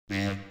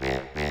Picture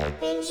birds.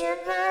 Picture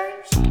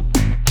birds.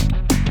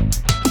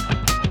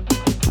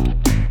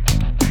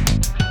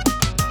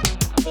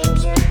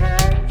 Picture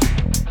birds.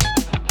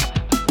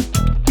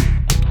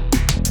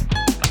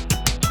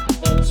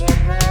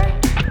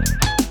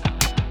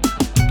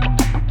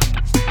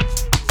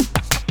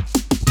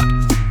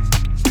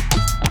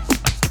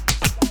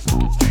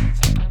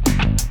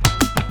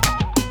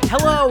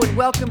 Hello and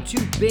welcome to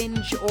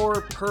Binge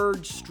or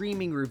Purge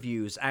Streaming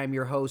Reviews. I'm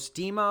your host,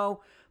 Demo.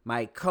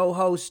 My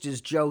co-host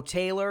is Joe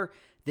Taylor.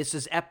 This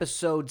is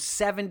episode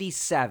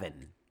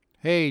 77.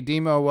 Hey,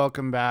 Demo,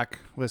 welcome back.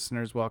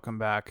 Listeners, welcome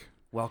back.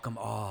 Welcome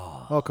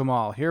all. Welcome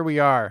all. Here we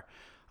are.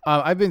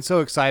 I've been so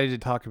excited to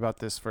talk about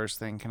this first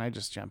thing. Can I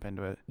just jump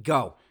into it?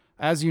 Go.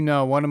 As you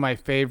know, one of my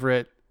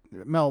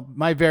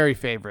my very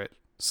favorite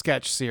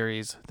sketch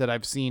series that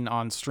I've seen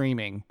on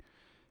streaming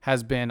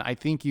has been I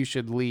Think You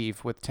Should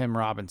Leave with Tim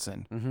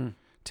Robinson. Mm-hmm.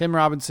 Tim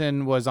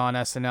Robinson was on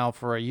SNL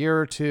for a year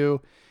or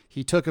two.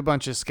 He took a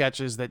bunch of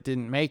sketches that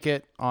didn't make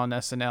it on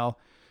SNL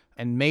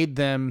and made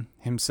them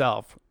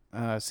himself,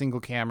 single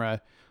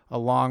camera,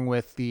 along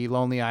with the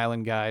Lonely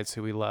Island guys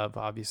who we love,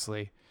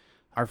 obviously.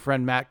 Our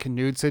friend Matt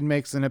Knudsen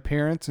makes an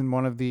appearance in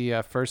one of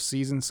the first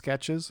season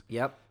sketches.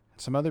 Yep.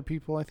 Some other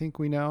people I think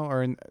we know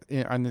are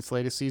on this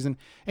latest season.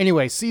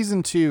 Anyway,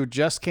 season 2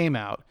 just came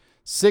out.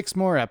 6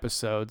 more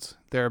episodes.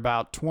 They're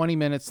about 20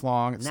 minutes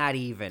long. Not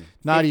even.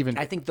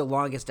 I think the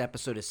longest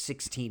episode is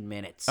 16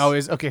 minutes. Oh,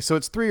 okay. So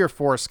it's 3 or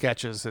 4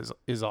 sketches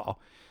is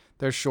all.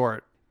 They're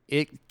short.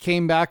 It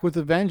came back with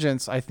a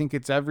vengeance. I think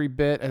it's every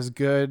bit as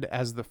good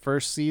as the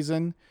first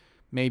season,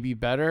 maybe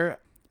better.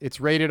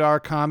 It's rated R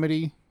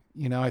comedy.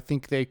 You know, I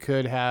think they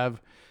could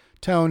have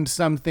toned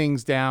some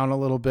things down a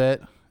little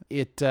bit.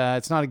 It's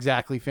not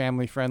exactly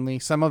family friendly.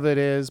 Some of it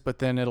is, but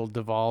then it'll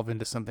devolve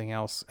into something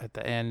else at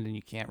the end and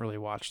you can't really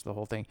watch the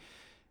whole thing.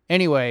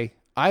 Anyway,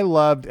 I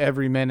loved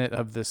every minute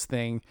of this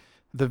thing.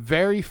 The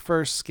very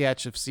first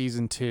sketch of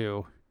season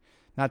 2,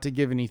 not to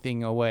give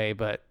anything away,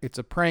 but it's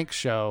a prank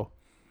show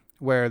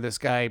where this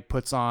guy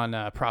puts on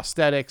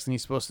prosthetics and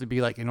he's supposed to be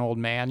like an old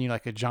man, you know,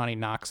 like a Johnny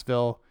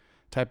Knoxville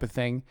type of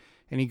thing.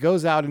 And he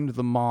goes out into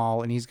the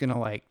mall and he's going to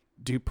like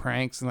do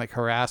pranks and like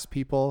harass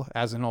people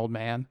as an old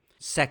man.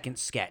 Second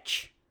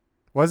sketch.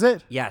 Was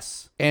it?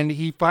 Yes. And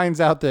he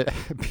finds out that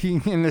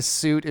being in this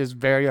suit is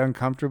very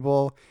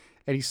uncomfortable,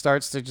 and he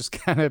starts to just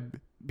kind of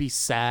be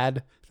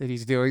sad that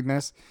he's doing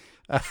this.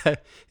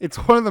 It's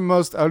one of the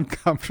most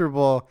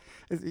uncomfortable,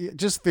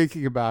 just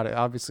thinking about it,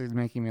 obviously it's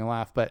making me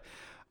laugh, but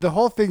the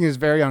whole thing is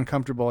very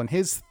uncomfortable. And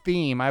his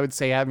theme, I would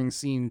say, having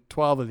seen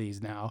 12 of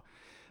these now,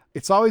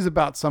 it's always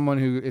about someone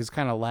who is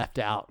kind of left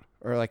out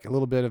or like a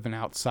little bit of an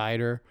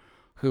outsider,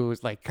 who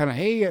is like kind of,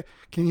 hey,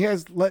 can you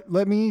guys let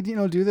me,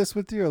 do this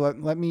with you, or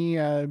let me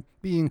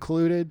be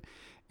included?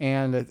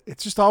 And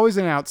it's just always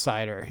an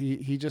outsider.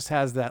 He just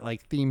has that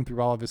like theme through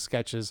all of his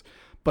sketches,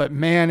 but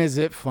man, is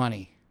it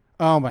funny.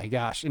 Oh my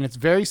gosh. And it's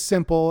very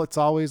simple. It's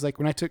always like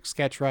when I took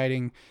sketch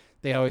writing,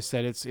 they always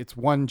said it's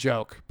one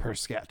joke per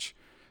sketch.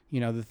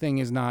 You know, the thing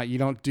is not, you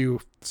don't do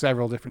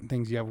several different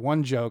things. You have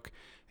one joke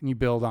and you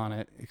build on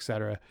it,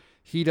 etc.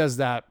 He does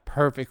that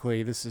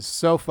perfectly. This is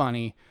so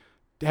funny.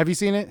 Have you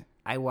seen it?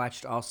 I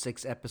watched all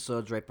 6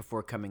 episodes right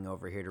before coming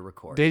over here to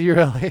record. Did you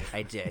really?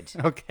 I did.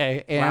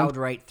 Okay. And Plowed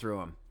right through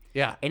them.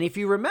 yeah. And if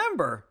you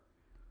remember,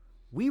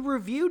 we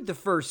reviewed the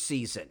first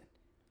season.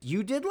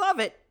 You did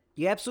love it.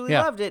 You absolutely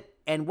loved it.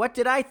 And what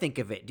did I think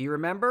of it? Do you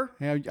remember?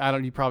 Yeah,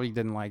 you probably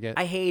didn't like it.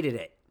 I hated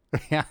it.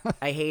 Yeah.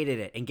 I hated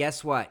it. And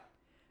guess what?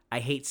 I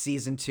hate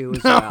season 2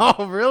 as well.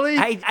 Oh, really?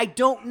 I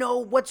don't know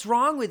what's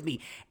wrong with me.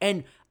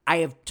 And I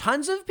have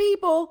tons of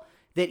people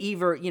that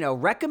either,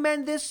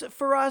 recommend this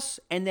for us,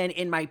 and then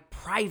in my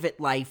private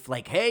life,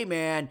 like, hey,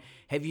 man,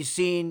 have you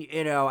seen,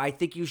 I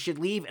Think You Should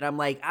Leave? And I'm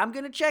like, I'm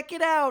going to check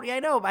it out. Yeah,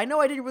 I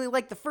know I didn't really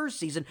like the first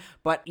season,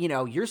 but,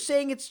 you're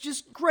saying it's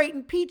just great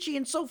and peachy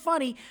and so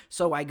funny.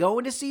 So I go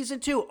into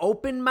season 2,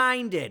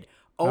 open-minded,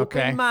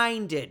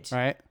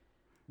 Right.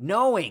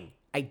 knowing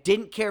I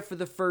didn't care for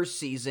the first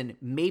season.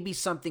 Maybe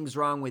something's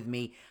wrong with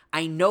me.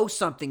 I know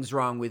something's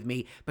wrong with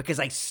me because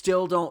I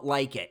still don't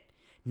like it.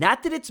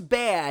 Not that it's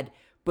bad,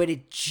 but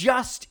it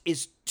just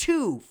is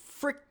too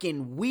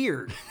freaking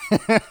weird.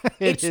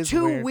 It's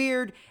too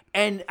weird.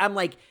 And I'm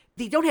like,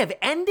 they don't have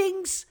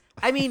endings.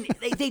 I mean,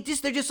 they're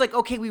just like,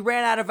 okay, we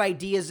ran out of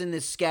ideas in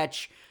this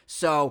sketch,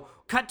 so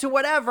cut to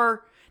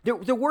whatever. There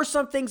were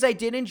some things I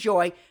did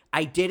enjoy.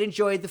 I did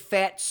enjoy the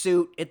fat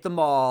suit at the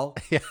mall.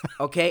 Yeah.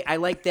 Okay, I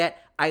like that.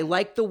 I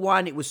like the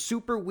one, it was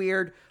super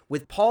weird,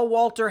 with Paul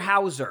Walter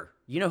Hauser.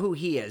 You know who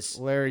he is?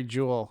 Larry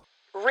Jewell.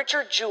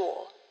 Richard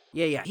Jewell.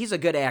 Yeah, he's a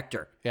good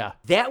actor. Yeah.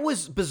 That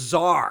was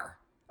bizarre,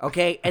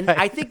 okay? And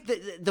I think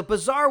the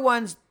bizarre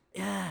ones,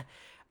 I'm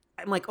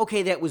like,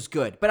 okay, that was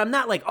good. But I'm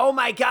not like, oh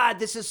my God,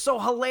 this is so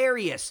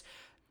hilarious.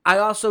 I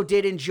also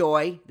did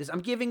enjoy this.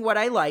 I'm giving what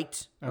I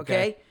liked,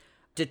 okay?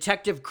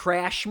 Detective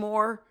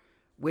Crashmore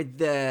with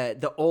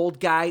the old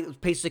guy,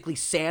 basically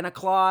Santa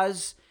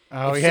Claus.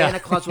 Oh, if yeah. Santa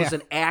Claus was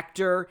an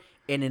actor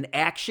in an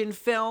action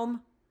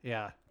film,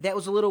 Yeah. that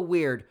was a little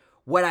weird.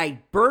 What I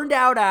burned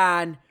out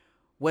on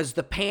was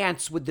the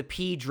pants with the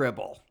pee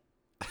dribble.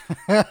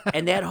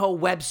 And that whole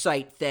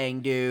website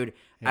thing, dude,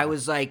 I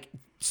was like,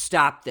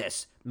 stop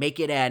this. Make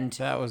it end.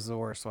 That was the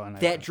worst one. I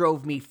That think.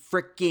 drove me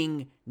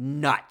freaking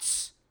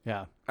nuts.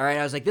 Yeah. All right,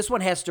 I was like, this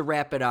one has to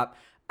wrap it up.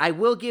 I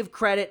will give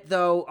credit,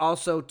 though,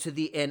 also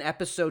to in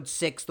episode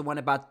 6, the one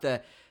about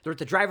they're at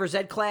the driver's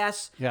ed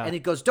class, Yeah. and it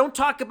goes, don't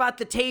talk about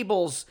the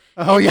tables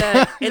Oh, in,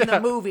 yeah. in the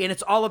movie, and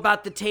it's all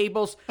about the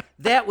tables.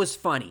 That was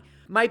funny.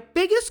 My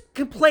biggest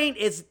complaint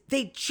is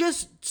they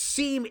just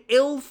seem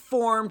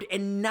ill-formed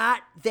and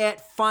not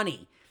that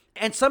funny.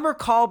 And some are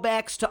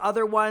callbacks to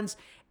other ones,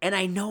 and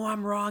I know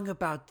I'm wrong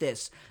about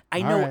this.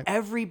 I know right.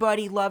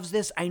 everybody loves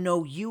this. I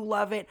know you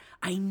love it.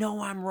 I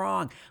know I'm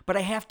wrong, but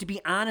I have to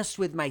be honest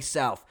with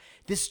myself.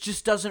 This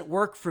just doesn't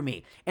work for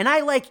me. And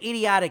I like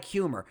idiotic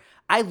humor.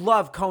 I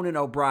love Conan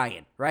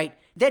O'Brien, right?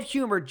 That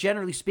humor,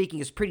 generally speaking,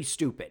 is pretty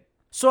stupid.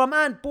 So I'm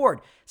on board.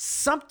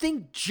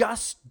 Something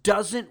just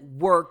doesn't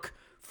work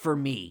for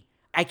me.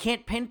 I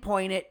can't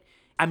pinpoint it.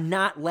 I'm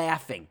not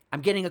laughing. I'm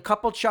getting a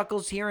couple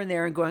chuckles here and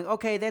there and going,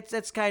 okay,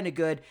 that's kind of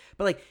good.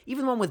 But like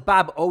even the one with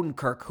Bob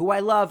Odenkirk, who I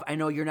love, I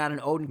know you're not an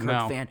Odenkirk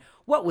No. fan.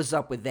 What was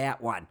up with that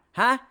one?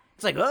 Huh?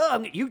 It's like,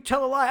 oh, you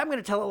tell a lie. I'm going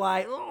to tell a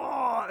lie.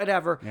 Oh,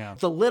 whatever. Yeah.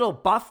 The little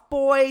buff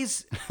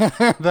boys.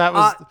 that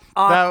was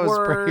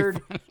Awkward. pretty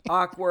funny.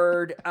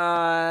 Awkward.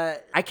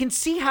 I can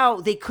see how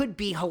they could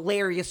be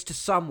hilarious to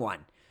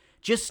someone,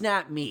 just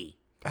not me.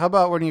 How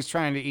about when he's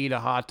trying to eat a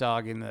hot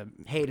dog in the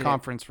Hated it.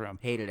 conference room?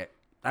 Hated it.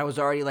 I was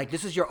already like,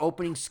 this is your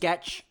opening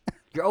sketch.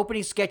 Your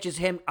opening sketch is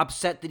him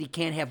upset that he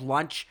can't have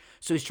lunch,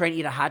 so he's trying to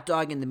eat a hot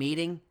dog in the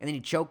meeting, and then he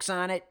chokes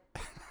on it.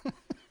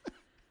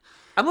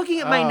 I'm looking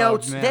at my Oh,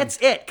 notes. man. That's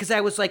it, because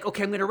I was like,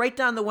 okay, I'm going to write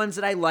down the ones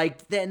that I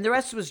liked, and the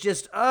rest was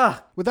just,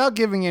 Without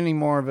giving any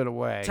more of it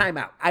away. time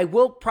out. I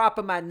will prop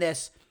him on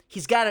this.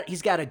 He's got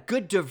a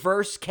good,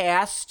 diverse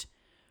cast.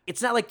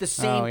 It's not like the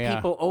same Oh, yeah.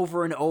 people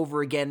over and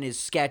over again in his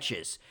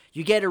sketches.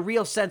 You get a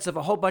real sense of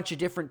a whole bunch of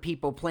different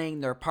people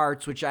playing their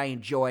parts, which I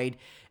enjoyed.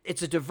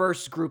 It's a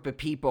diverse group of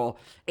people,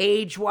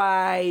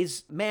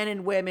 age-wise, men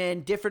and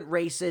women, different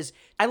races.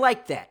 I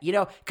like that,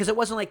 because it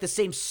wasn't like the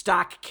same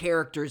stock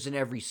characters in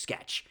every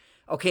sketch.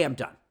 Okay, I'm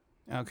done.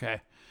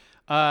 Okay.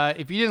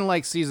 If you didn't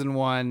like season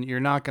 1, you're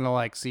not going to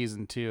like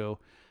season 2.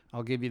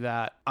 I'll give you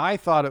that. I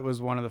thought it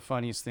was one of the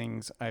funniest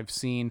things I've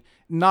seen.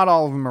 Not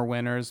all of them are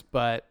winners,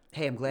 but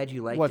Hey, I'm glad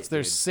you liked what's it,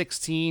 there's dude.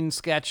 16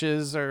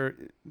 sketches or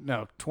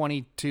no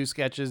 22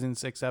 sketches in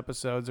 6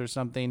 episodes or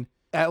something.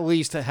 At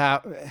least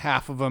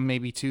half of them,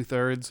 maybe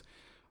 2/3,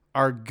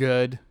 are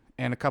good,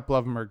 and a couple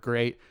of them are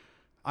great.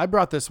 I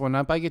brought this one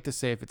up. I get to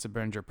say if it's a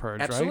binge or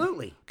purge, right?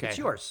 Absolutely. Okay. It's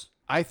yours.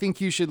 I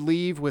think you should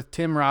leave with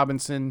Tim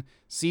Robinson,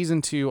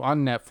 season 2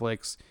 on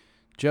Netflix.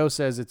 Joe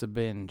says it's a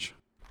binge.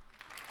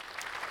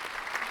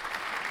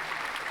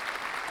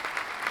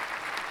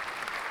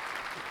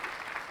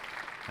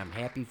 I'm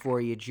happy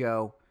for you,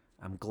 Joe.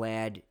 I'm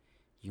glad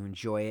you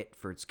enjoy it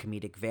for its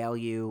comedic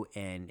value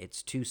and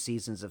it's 2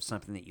 seasons of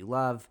something that you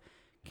love.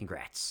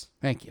 Congrats.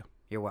 Thank you.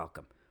 You're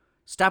welcome.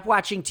 Stop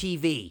watching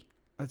TV.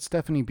 That's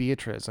Stephanie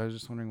Beatriz. I was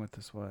just wondering what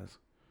this was.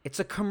 It's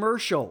a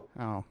commercial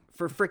Oh,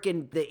 for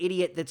frickin' the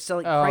idiot that's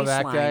selling Oh,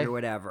 that guy? Priceline or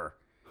whatever.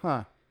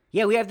 huh.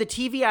 Yeah, we have the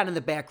TV on in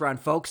the background,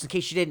 folks, in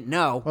case you didn't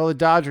know. Well, the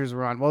Dodgers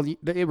were on. Well,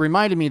 it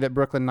reminded me that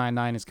Brooklyn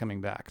Nine-Nine is coming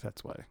back.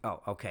 That's why.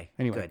 Oh, okay.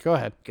 Anyway, Good. go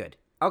ahead. Good.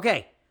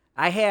 Okay.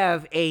 I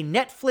have a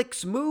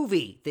Netflix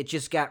movie that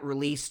just got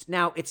released.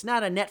 Now, it's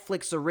not a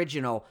Netflix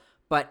original,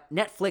 but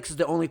Netflix is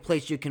the only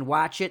place you can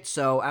watch it.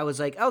 So I was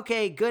like,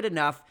 okay, good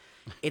enough.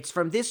 It's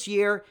from this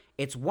year.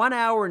 It's 1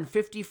 hour and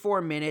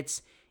 54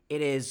 minutes.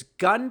 It is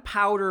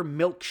Gunpowder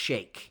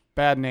Milkshake.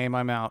 Bad name.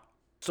 I'm out.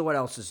 So what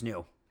else is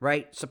new,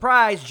 right?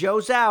 Surprise,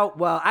 Joe's out.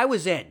 Well, I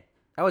was in.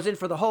 I was in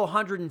for the whole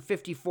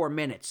 154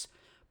 minutes,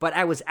 but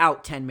I was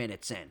out 10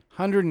 minutes in.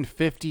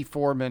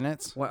 154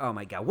 minutes. Oh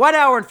my God. 1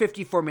 hour and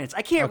 54 minutes.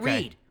 I can't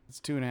Okay. read. It's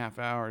 2.5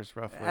 hours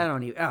roughly. I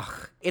don't even.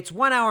 Ugh. It's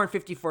 1 hour and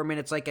 54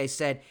 minutes, like I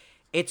said.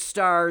 It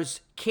stars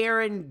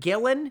Karen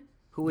Gillan,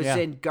 who was Yeah.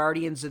 in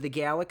Guardians of the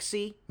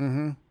Galaxy.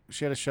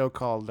 She had a show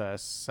called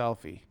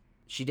Selfie.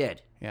 She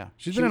did. Yeah.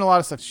 She's been in a lot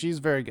of stuff. She's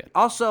very good.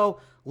 Also,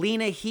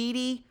 Lena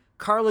Headey,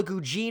 Carla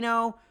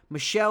Gugino,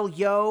 Michelle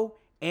Yeoh,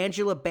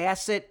 Angela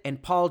Bassett,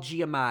 and Paul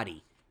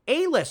Giamatti.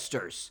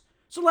 A-listers.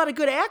 There's a lot of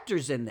good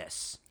actors in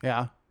this.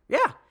 Yeah.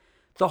 Yeah.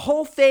 The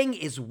whole thing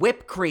is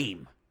whipped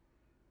cream.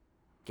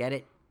 Get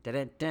it?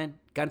 Dun-dun-dun.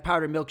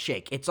 Gunpowder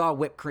Milkshake. It's all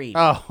whipped cream.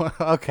 Oh,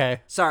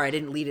 okay. Sorry, I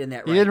didn't lead in that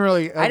right. You didn't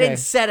really. I okay. didn't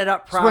set it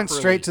up Just properly. went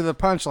straight to the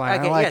punchline.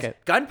 Okay, I like yes. it.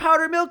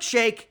 Gunpowder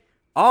Milkshake,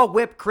 all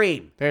whipped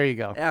cream. There you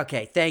go.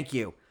 Okay, thank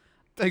you.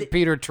 Like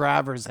Peter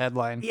Travers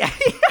headline. Yeah,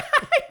 I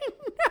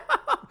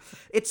know.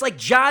 It's like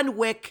John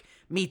Wick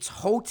meets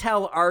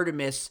Hotel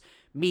Artemis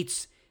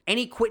meets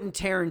any Quentin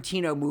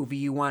Tarantino movie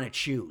you want to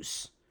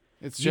choose.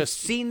 It's You've just.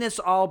 seen this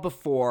all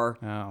before.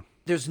 Oh.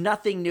 There's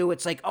nothing new.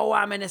 It's like, oh,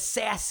 I'm an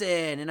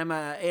assassin, and I'm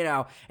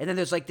and then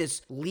there's like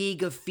this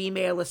league of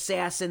female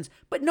assassins,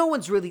 but no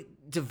one's really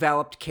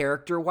developed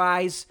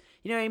character-wise.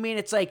 You know what I mean?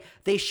 It's like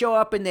they show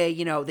up and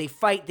they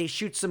fight, they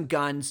shoot some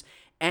guns,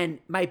 And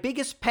my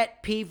biggest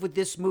pet peeve with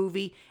this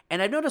movie,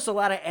 and I've noticed a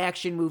lot of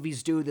action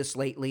movies do this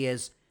lately,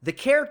 is the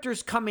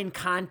characters come in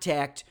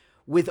contact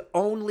with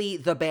only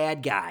the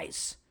bad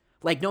guys.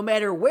 Like, no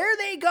matter where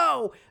they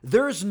go,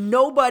 there's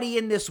nobody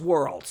in this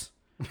world,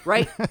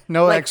 right?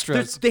 No Like,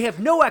 extras. They have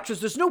no extras.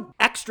 There's no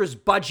extras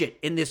budget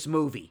in this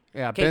movie.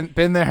 Yeah, Okay?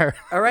 been there.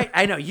 All right,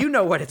 I know you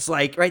know what it's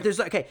like, right?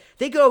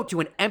 They go to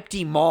an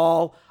empty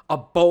mall, a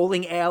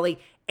bowling alley,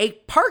 a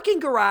parking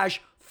garage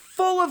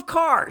full of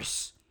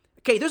cars.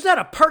 Okay, there's not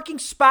a parking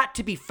spot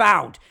to be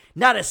found.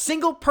 Not a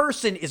single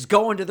person is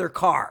going to their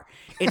car.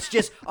 It's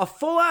just a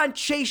full-on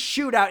chase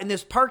shootout in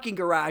this parking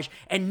garage,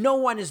 and no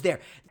one is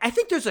there. I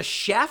think there's a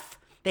chef.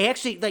 They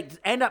actually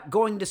end up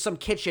going to some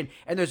kitchen,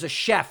 and there's a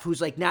chef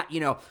who's not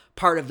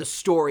part of the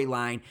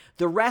storyline.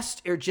 The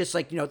rest are just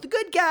the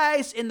good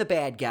guys and the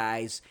bad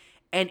guys,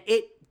 and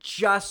it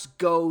just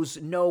goes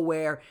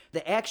nowhere.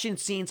 The action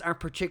scenes aren't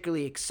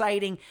particularly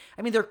exciting.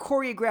 I mean, they're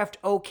choreographed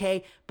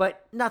okay,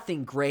 but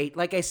nothing great.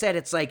 Like I said,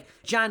 it's like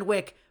John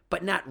Wick,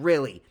 but not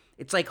really.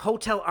 It's like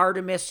Hotel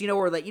Artemis,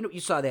 where you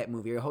saw that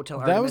movie, Hotel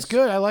Artemis. That was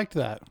good. I liked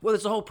that. Well,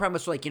 there's a whole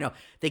premise where,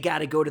 they got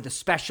to go to the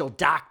special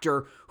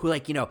doctor who,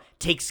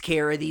 takes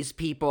care of these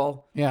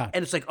people. Yeah.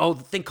 And it's the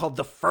thing called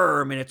The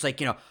Firm. And it's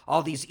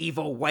all these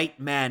evil white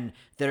men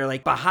that are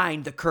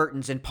behind the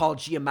curtains. And Paul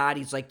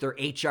Giamatti's their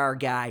HR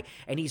guy.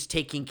 And he's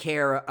taking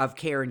care of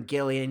Karen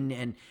Gillan.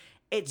 And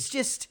it's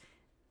just,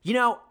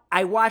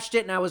 I watched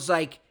it and I was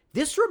like,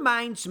 this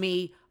reminds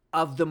me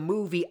of the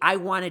movie I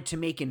wanted to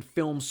make in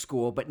film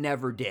school, but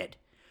never did.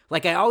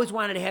 I always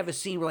wanted to have a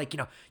scene where,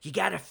 you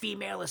got a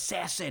female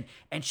assassin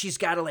and she's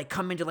got to,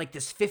 come into,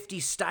 this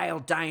 50s style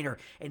diner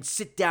and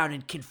sit down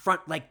and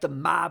confront, the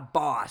mob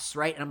boss,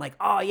 right? And I'm like,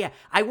 oh, yeah,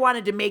 I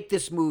wanted to make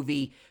this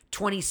movie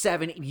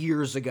 27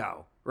 years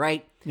ago,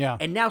 right? Yeah.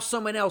 And now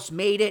someone else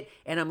made it,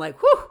 and I'm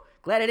like, whew,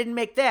 glad I didn't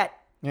make that.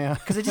 Yeah.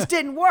 Because it just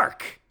didn't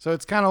work. So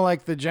it's kind of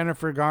like the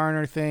Jennifer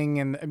Garner thing,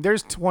 and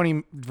there's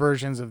 20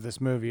 versions of this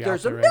movie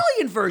There's out there. a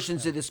million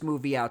versions of this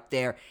movie out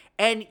there.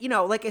 And,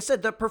 like I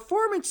said, the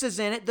performances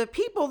in it, the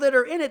people that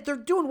are in it, they're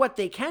doing what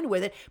they can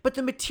with it, but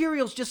the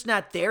material's just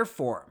not there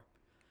for them.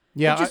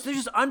 Yeah. They're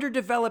just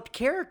underdeveloped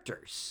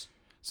characters.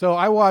 So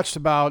I watched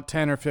about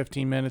 10 or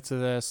 15 minutes of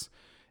this,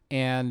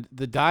 and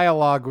the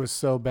dialogue was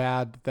so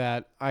bad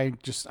that I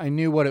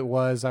knew what it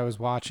was I was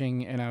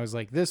watching, and I was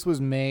like, this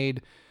was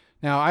made...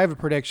 Now, I have a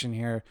prediction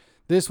here.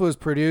 This was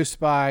produced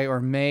by or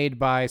made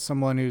by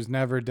someone who's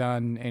never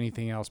done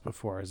anything else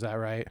before. Is that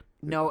right?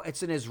 No,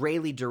 it's an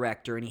Israeli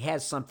director, and he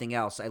has something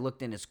else. I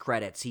looked in his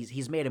credits.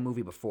 He's made a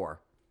movie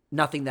before.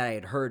 Nothing that I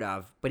had heard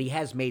of, but he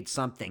has made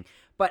something.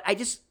 But I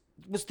just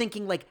was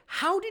thinking,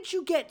 how did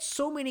you get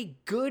so many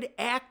good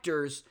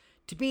actors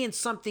to be in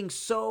something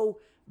so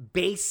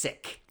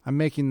basic? I'm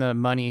making the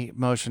money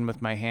motion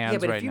with my hands Yeah,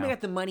 but right if you now.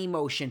 got the money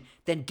motion,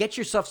 then get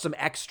yourself some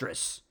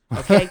extras,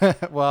 okay?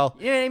 Well,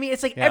 You know what I mean?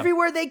 It's yeah.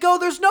 everywhere they go,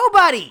 there's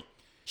nobody.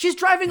 She's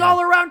driving all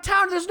around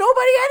town. There's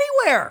nobody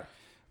anywhere.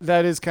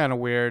 that is kind of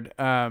weird.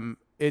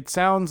 It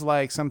sounds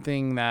like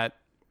something that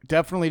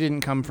definitely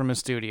didn't come from a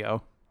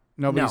studio.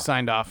 Nobody No.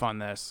 signed off on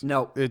this.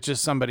 No. It's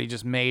just somebody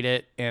just made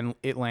it and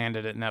it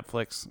landed at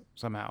Netflix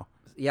somehow.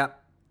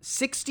 Yep.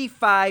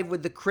 65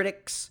 with the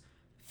critics,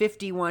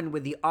 51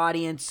 with the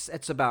audience.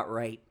 That's about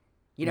right.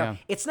 Yeah.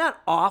 It's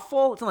not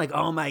awful. It's not like,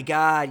 oh my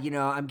God,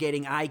 I'm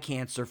getting eye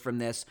cancer from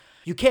this.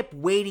 You kept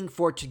waiting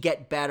for it to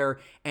get better,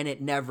 and it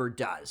never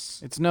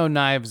does. It's no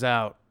Knives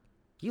Out.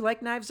 You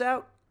like Knives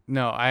Out?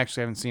 No, I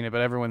actually haven't seen it,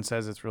 but everyone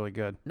says it's really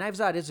good. Knives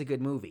Out is a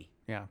good movie.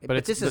 Yeah,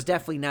 But this is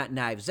definitely not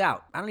Knives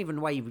Out. I don't even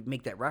know why you would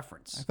make that I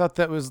reference. thought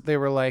they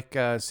were like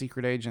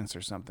secret agents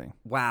or something.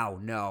 Wow,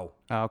 no.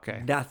 Oh,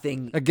 okay.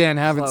 Nothing Again,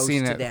 haven't close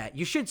seen to it. that.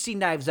 You should see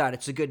Knives Out.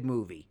 It's a good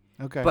movie.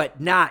 Okay. But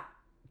not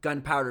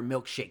Gunpowder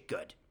Milkshake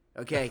good.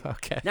 Okay?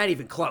 Okay. Not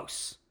even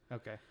close.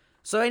 Okay.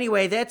 So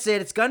anyway, that's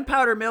it. It's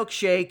Gunpowder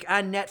Milkshake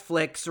on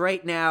Netflix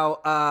right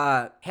now.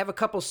 Have a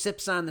couple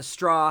sips on the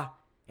straw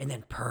and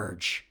then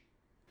purge.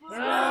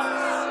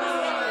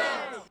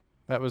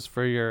 That was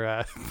for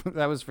your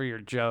that was for your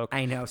joke.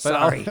 I know, But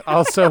sorry.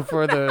 also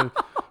for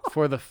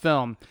the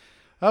film.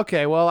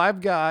 Okay, well, I've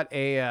got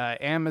a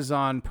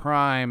Amazon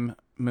Prime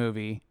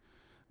movie.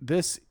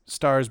 This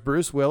stars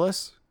Bruce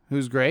Willis,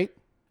 who's great.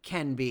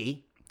 Can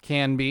be.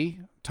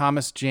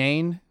 Thomas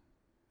Jane,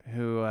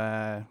 who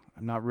I'm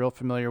not real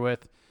familiar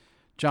with.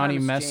 Johnny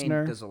Thomas Jane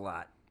Messner. does a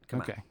lot.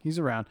 Come Okay, he's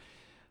around.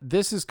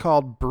 This is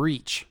called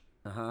Breach.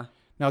 on. Uh-huh.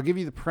 Now, I'll give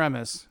you the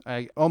premise.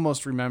 I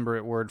almost remember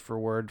it word for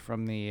word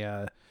from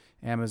the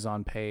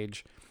Amazon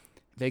page.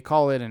 They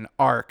call it an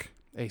Ark,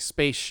 a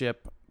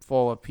spaceship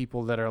full of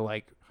people that are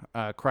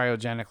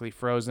cryogenically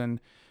frozen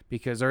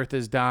because Earth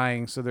is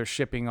dying, so they're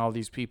shipping all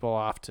these people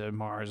off to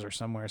Mars or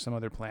somewhere, some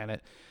other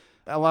planet.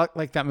 A lot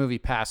like that movie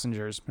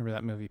Passengers. Remember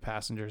that movie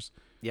Passengers?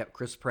 Yep,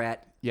 Chris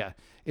Pratt. Yeah.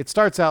 It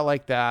starts out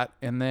like that,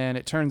 and then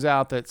it turns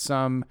out that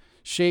some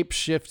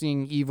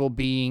shape-shifting evil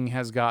being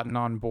has gotten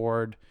on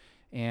board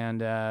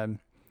and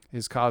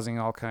is causing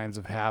all kinds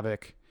of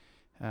havoc.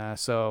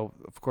 So,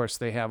 of course,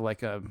 they have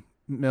a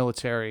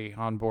military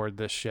on board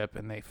this ship,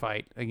 and they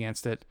fight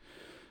against it.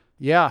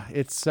 Yeah,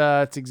 it's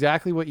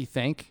exactly what you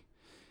think.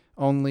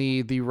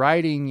 Only the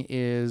writing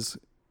is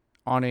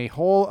on a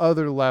whole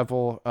other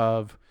level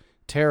of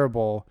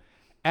terrible,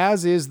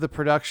 as is the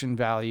production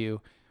value,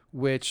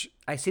 which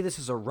I see this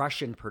as a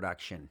Russian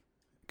production.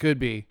 could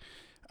be.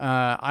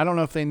 I don't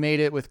know if they made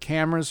it with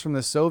cameras from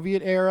the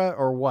Soviet era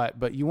or what,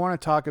 but you want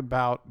to talk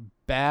about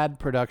bad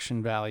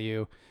production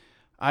value.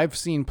 I've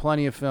seen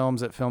plenty of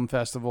films at film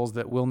festivals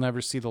that will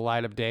never see the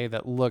light of day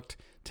that looked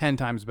 10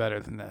 times better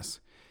than this.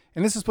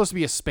 And this is supposed to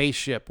be a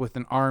spaceship with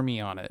an army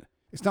on it.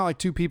 It's not like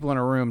two people in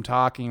a room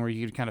talking where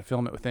you could kind of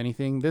film it with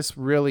anything. This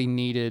really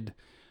needed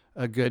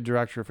a good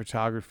director of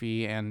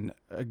photography and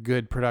a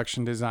good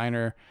production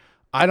designer.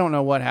 I don't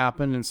know what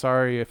happened, and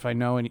sorry if I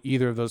know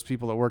either of those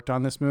people that worked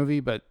on this movie,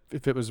 but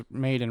if it was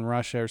made in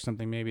Russia or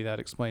something, maybe that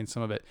explains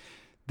some of it.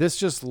 This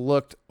just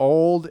looked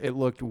old. It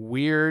looked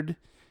weird.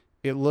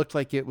 It looked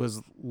like it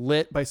was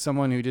lit by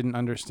someone who didn't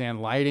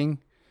understand lighting.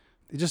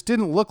 It just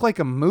didn't look like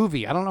a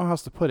movie. I don't know how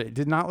else to put it. It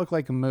did not look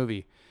like a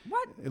movie.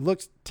 What? It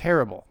looked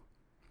terrible.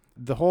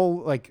 The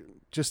whole,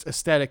 just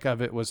aesthetic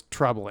of it was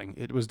troubling.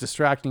 It was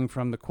distracting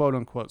from the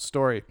quote-unquote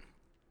story.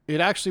 It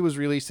actually was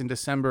released in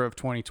December of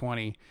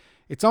 2020.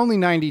 It's only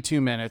 92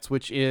 minutes,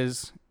 which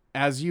is,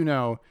 as you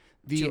know,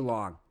 Too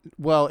long.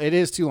 Well, it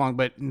is too long,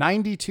 but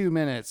 92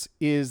 minutes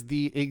is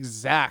the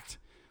exact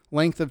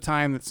length of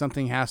time that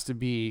something has to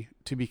be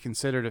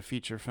considered a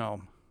feature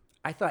film.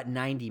 I thought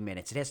 90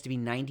 minutes. It has to be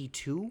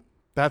 92?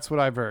 That's what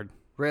I've heard.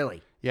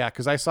 Really? Yeah,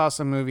 because I saw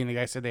some movie and the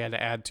guy said they had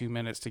to add 2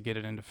 minutes to get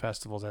it into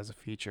festivals as a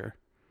feature.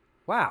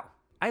 Wow.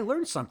 I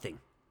learned something.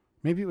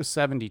 Maybe it was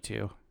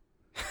 72.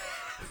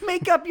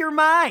 Make up your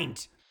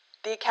mind.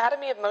 The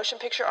Academy of Motion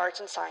Picture Arts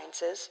and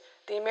Sciences,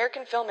 the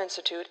American Film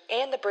Institute,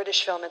 and the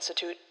British Film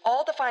Institute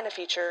all define a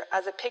feature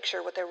as a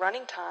picture with a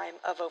running time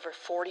of over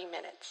 40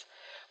 minutes,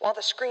 while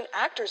the Screen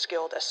Actors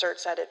Guild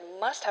asserts that it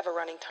must have a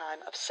running time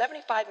of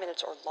 75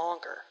 minutes or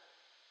longer.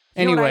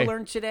 You know what I Anyway.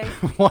 learned today?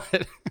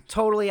 What?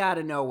 Totally out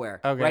of nowhere.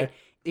 Okay. Right?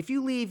 If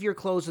you leave your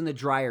clothes in the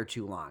dryer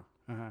too long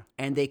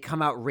and they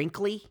come out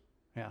wrinkly,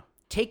 Yeah.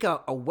 take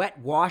a wet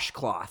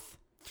washcloth,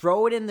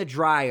 throw it in the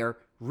dryer,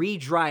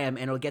 re-dry them,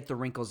 and it'll get the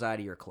wrinkles out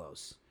of your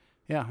clothes.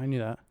 Yeah, I knew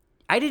that.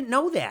 I didn't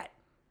know that.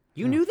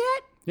 You knew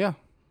that? Yeah.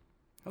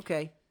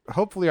 Okay.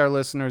 Hopefully our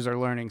listeners are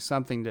learning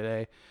something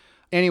today.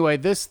 Anyway,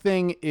 this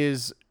thing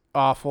is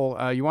awful.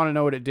 You want to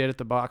know what it did at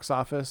the box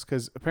office?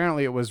 Because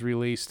apparently it was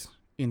released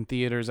in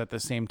theaters at the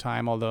same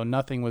time, although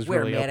nothing was Where,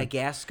 really open.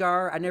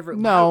 Madagascar? I never...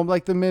 No,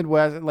 like the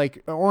Midwest,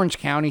 like Orange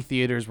County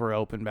theaters were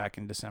open back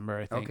in December,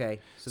 I think. Okay.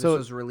 So So- this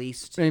was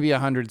released... Maybe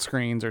 100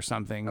 screens or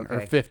something, or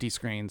Okay. 50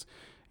 screens.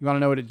 You want to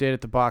know what it did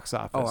at the box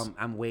office? Oh,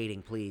 I'm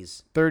waiting,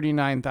 please.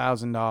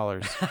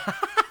 $39,000.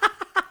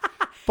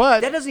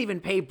 But That doesn't even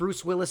pay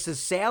Bruce Willis's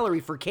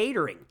salary for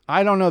catering.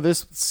 I don't know.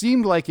 This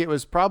seemed like it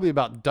was probably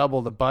about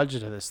double the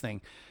budget of this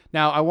thing.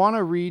 Now, I want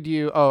to read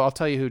you. Oh, I'll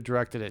tell you who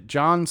directed it.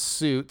 John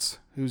Suits,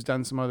 who's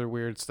done some other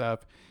weird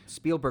stuff.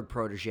 Spielberg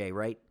protege,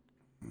 right?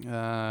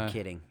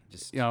 Kidding.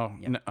 Just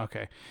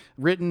Okay.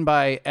 Written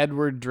by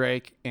Edward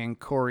Drake and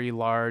Corey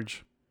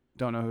Large.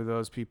 Don't know who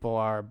those people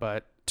are,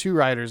 but two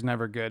writers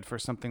never good for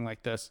something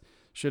like this.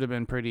 Should have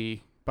been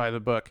pretty by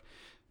the book.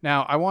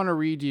 Now, I want to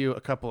read you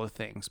a couple of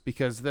things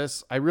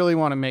because I really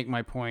want to make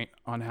my point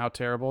on how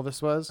terrible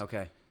this was.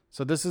 Okay.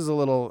 So this is I'm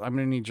going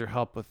to need your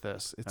help with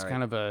this. It's All right.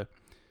 kind of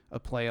a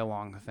play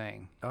along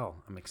thing. Oh,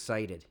 I'm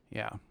excited.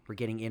 Yeah. We're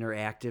getting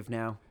interactive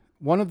now.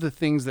 One of the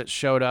things that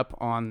showed up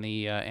on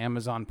the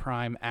Amazon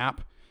Prime app,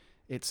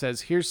 it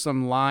says, here's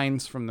some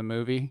lines from the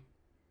movie,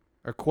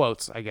 or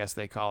quotes, I guess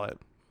they call it.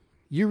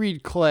 You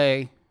read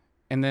Clay,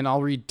 and then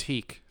I'll read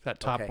Teak, that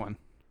top Okay. one.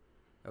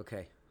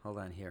 Okay, hold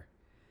on here.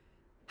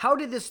 How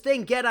did this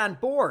thing get on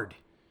board?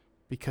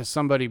 Because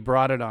somebody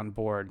brought it on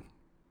board.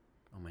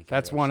 Oh my God.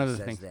 That's it one of actually the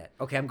says things. That.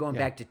 Okay, I'm going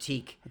back to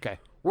Teak. Okay.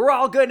 We're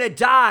all gonna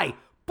die.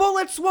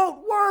 Bullets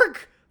won't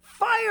work.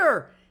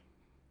 Fire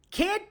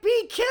can't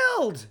be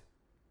killed.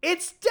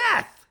 It's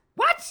death.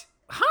 What?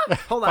 Huh?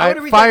 Hold on. I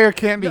wanna read Fire that.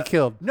 can't be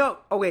killed. No.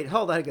 Oh wait.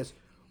 Hold on. It goes.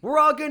 We're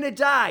all gonna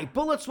die.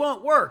 Bullets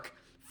won't work.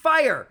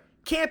 Fire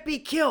can't be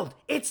killed.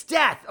 It's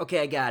death. Okay,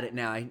 I got it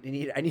now. I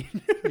need.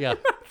 Yeah.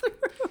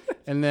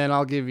 And then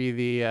I'll give you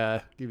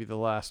the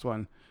last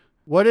one.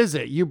 What is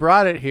it? You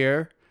brought it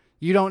here.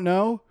 You don't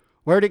know?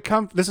 Where'd it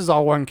come? This is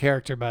all one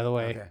character, by the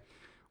way. Okay.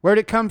 Where'd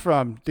it come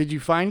from? Did you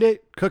find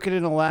it? Cook it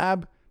in a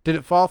lab? Did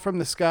it fall from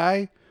the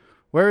sky?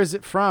 Where is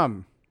it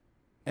from?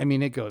 I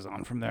mean, it goes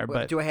on from there,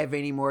 but Do I have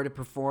any more to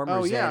perform? Or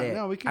Oh, is yeah. that it?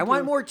 No, we can I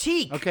want do- more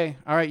Teak. okay.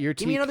 All right, your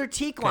Give me Teak. another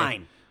Teak Okay.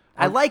 line.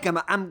 I like him.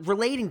 I'm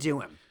relating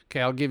to him.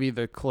 Okay, I'll give you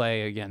the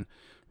Clay again.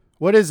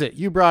 What is it?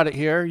 You brought it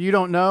here. You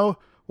don't know?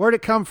 Where'd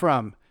it come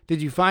from?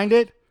 Did you find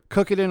it?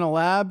 Cook it in a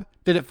lab?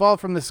 Did it fall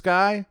from the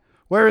sky?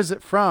 Where is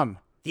it from?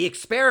 The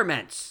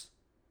experiments.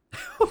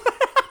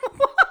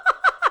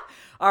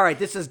 All right,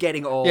 this is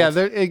getting old. Yeah,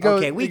 it goes-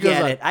 Okay, we it goes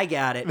get on. it. I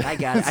got it. I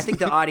think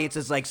the audience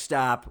is like,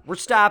 stop. We're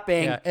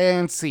stopping. Yeah,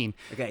 and scene.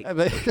 Okay.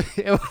 But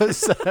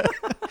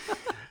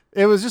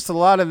it was just a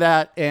lot of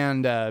that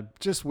and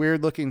just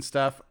weird looking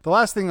stuff. The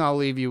last thing I'll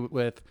leave you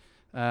with,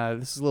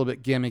 This is a little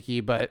bit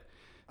gimmicky, but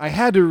I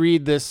had to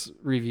read this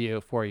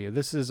review for you.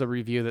 This is a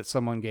review that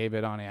someone gave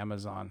it on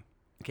Amazon.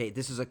 Okay,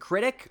 this is a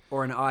critic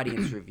or an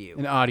audience review?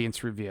 An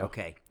audience review.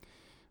 Okay,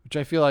 Which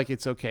I feel like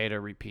it's okay to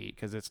repeat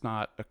because it's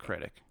not a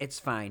critic. it's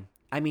fine.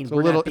 I mean, It's a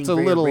we're little- not being it's a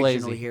very little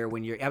original lazy. here.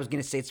 When you're, I was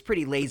going to say it's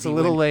pretty lazy. It's a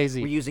little when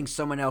lazy. We're using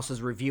someone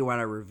else's review on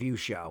a review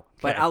show,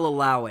 but Okay. I'll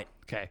allow it.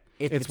 Okay.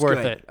 If It's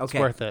worth good. it. Okay.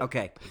 It's worth it.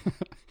 Okay,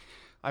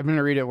 I'm going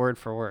to read it word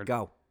for word.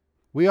 go.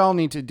 We all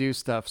need to do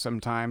stuff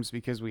sometimes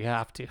because we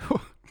have to.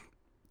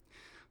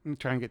 I'm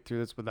trying to get through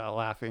this without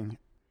laughing.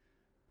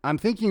 I'm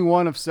thinking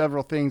one of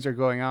several things are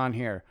going on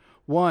here.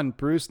 1,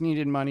 Bruce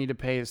needed money to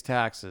pay his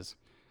taxes.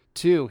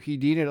 2, he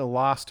needed a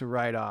loss to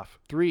write off.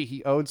 3,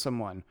 he owed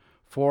someone.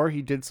 4,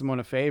 he did someone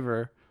a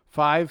favor.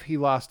 5, he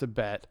lost a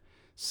bet.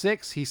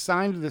 6, he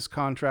signed this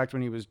contract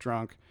when he was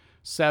drunk.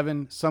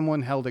 7,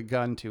 someone held a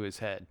gun to his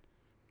head.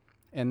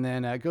 And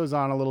then it goes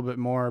on a little bit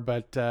more,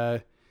 but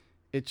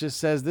it just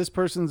says this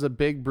person's a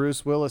big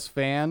Bruce Willis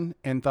fan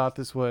and thought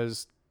this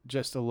was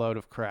just a load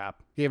of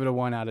crap. Gave it a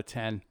 1 out of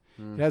 10.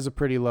 It has a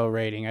pretty low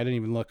rating. I didn't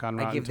even look on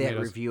Rotten I give that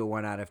Tomatoes. review a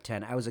 1 out of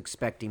 10. I was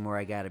expecting more,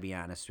 I got to be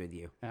honest with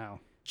you. Oh.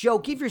 Joe,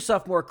 give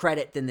yourself more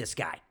credit than this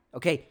guy,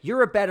 okay?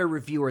 You're a better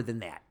reviewer than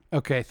that,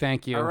 Okay,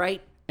 thank you. all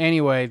right?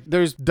 Anyway,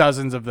 there's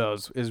dozens of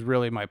those is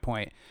really my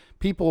point.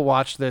 People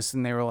watched this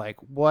and they were like,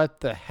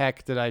 what the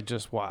heck did I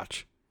just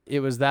watch?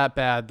 It was that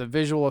bad. The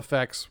visual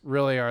effects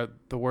really are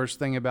the worst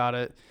thing about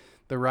it.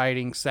 The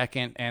writing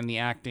second, and the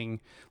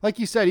acting. Like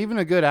you said, even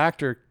a good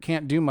actor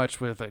can't do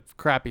much with a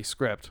crappy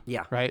script.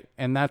 Yeah. Right?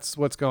 And that's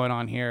what's going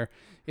on here.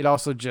 It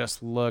also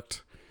just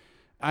looked,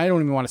 I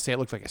don't even want to say it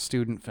looked like a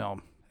student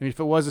film. I mean, if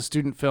it was a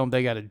student film,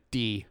 they got a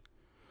D.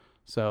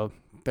 So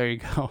there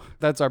you go.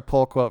 That's our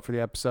pull quote for the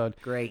episode.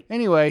 Great.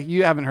 Anyway,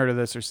 you haven't heard of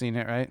this or seen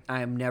it, right?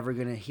 I'm never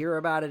going to hear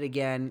about it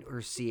again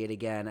or see it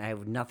again. I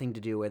have nothing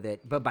to do with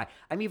it. Bye-bye.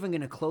 I'm even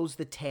going to close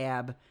the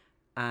tab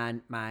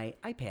on my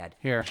iPad.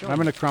 Here, Show I'm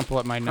me. going to crumple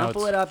up my notes.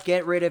 Crumple it up,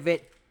 get rid of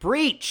it.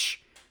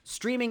 Breach!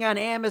 Streaming on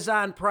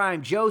Amazon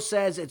Prime. Joe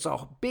says it's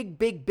a big,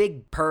 big,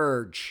 big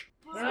purge.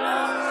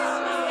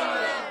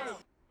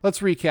 Let's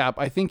recap.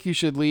 I think you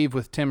should leave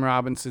with Tim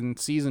Robinson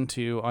season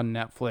 2 on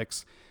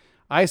Netflix.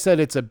 I said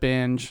it's a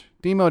binge.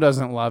 Demo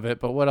doesn't love it,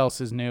 but what else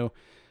is new?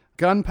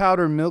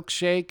 Gunpowder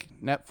Milkshake.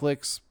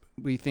 Netflix,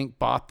 we think,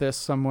 bought this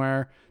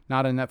somewhere.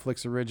 Not a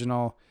Netflix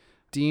original.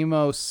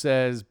 Demo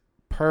says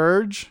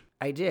Purge.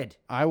 I did.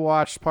 I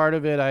watched part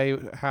of it. I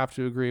have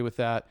to agree with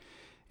that.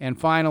 And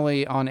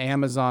finally, on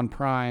Amazon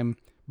Prime,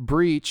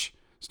 Breach,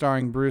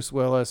 starring Bruce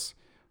Willis,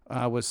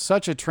 was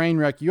such a train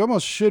wreck. You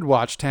almost should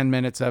watch 10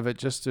 minutes of it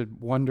just to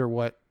wonder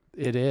what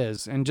it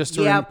is. And just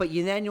to Yeah, but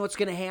you then know what's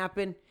going to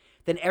happen?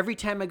 Then every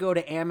time I go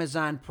to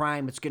Amazon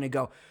Prime, it's going to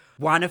go,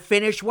 want to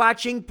finish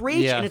watching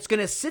Breach? Yeah. And it's going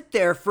to sit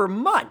there for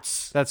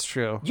months. That's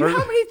true. You know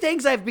how many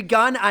things I've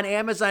begun on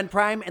Amazon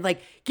Prime and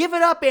like, give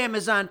it up,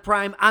 Amazon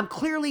Prime. I'm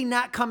clearly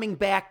not coming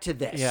back to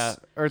this. Yeah,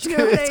 or it's Do you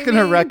know what I going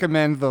to mean?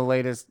 recommend the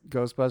latest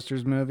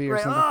Ghostbusters movie or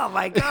Right. something. Oh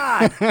my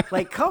God.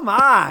 Like, come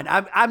on.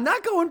 I'm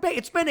not going back.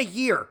 It's been a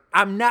year.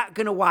 I'm not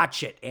going to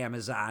watch it,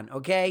 Amazon.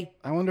 Okay.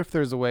 I wonder if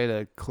there's a way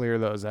to clear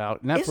those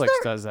out. Netflix there?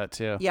 does that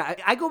too. Yeah.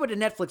 I go over to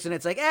Netflix and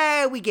it's like,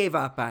 we gave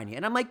up on you.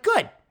 And I'm like,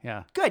 good.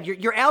 Yeah. Good.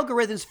 Your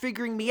algorithm's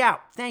figuring me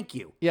out. Thank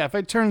you. Yeah, if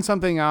I turn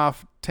something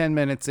off 10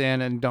 minutes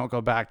in and don't go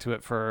back to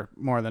it for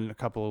more than a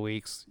couple of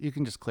weeks, you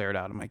can just clear it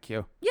out of my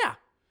queue. Yeah,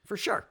 for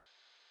sure.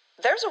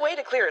 There's a way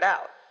to clear it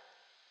out,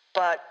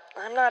 but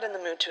I'm not in the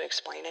mood to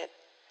explain it.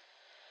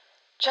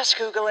 Just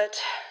Google it.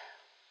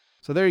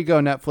 So there you go,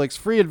 Netflix.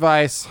 Free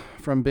advice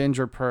from Binge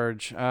or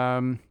Purge.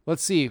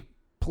 Let's see.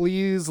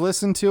 Please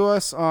listen to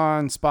us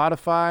on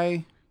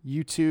Spotify,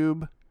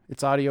 YouTube.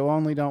 It's audio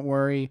only, don't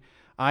worry.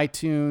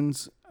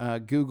 iTunes,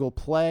 Google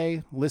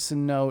Play,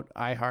 Listen Note,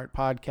 iHeart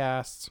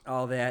Podcasts.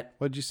 All that.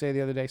 What did you say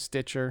the other day?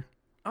 Stitcher.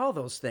 All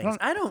those things.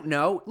 I don't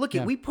know. Look,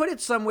 Yeah. we put it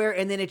somewhere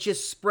and then it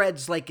just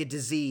spreads like a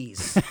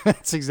disease.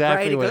 That's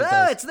exactly right? It what goes, it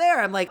does. it's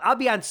there. I'm like, I'll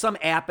be on some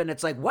app and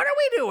it's like, what are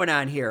we doing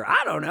on here?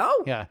 I don't know.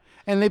 Yeah.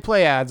 And they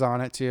play ads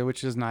on it too,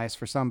 which is nice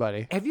for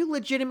somebody. Have you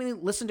legitimately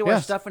listened to our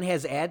Yes. stuff and it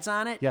has ads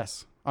on it?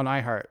 Yes, on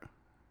iHeart.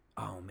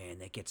 Oh man,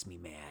 that gets me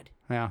mad.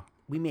 Yeah.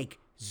 We make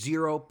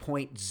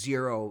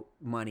 0.0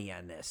 money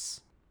on this,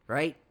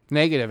 right?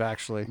 Negative,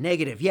 actually.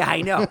 Negative. Yeah,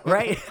 I know,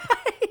 right?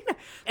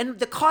 And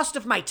the cost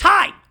of my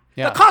time.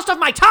 Yeah. The cost of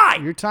my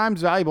time. Your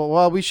time's valuable.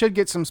 Well, we should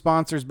get some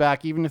sponsors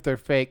back, even if they're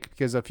fake,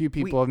 because a few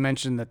people have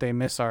mentioned that they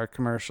miss our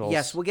commercials.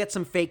 Yes, we'll get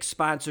some fake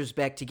sponsors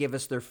back to give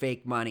us their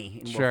fake money,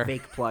 and Sure. we'll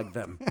fake plug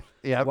them.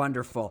 Yep.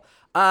 Wonderful.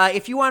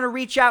 If you want to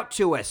reach out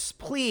to us,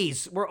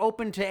 please, we're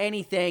open to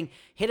anything.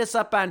 Hit us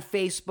up on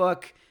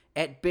Facebook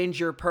at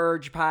Binge or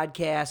Purge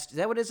Podcast. Is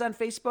that what it is on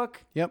Facebook?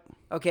 Yep.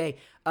 Okay.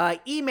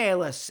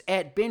 Email us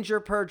at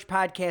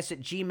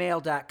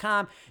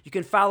bingeorpurgepodcast@gmail.com. You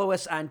can follow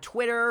us on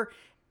Twitter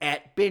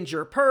at Binge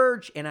or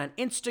Purge and on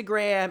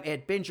Instagram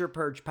at Binge or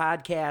Purge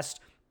Podcast.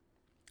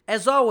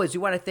 As always, we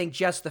want to thank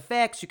Just the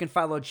Facts. You can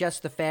follow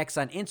Just the Facts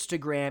on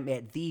Instagram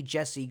at the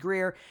Jesse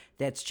Greer.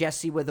 That's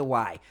Jesse with a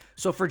Y.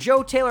 So for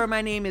Joe Taylor,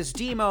 my name is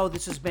Demo.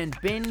 This has been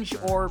Binge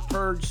or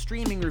Purge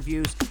Streaming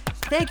Reviews.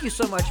 Thank you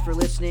so much for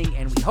listening,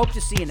 and we hope to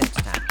see you next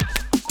time.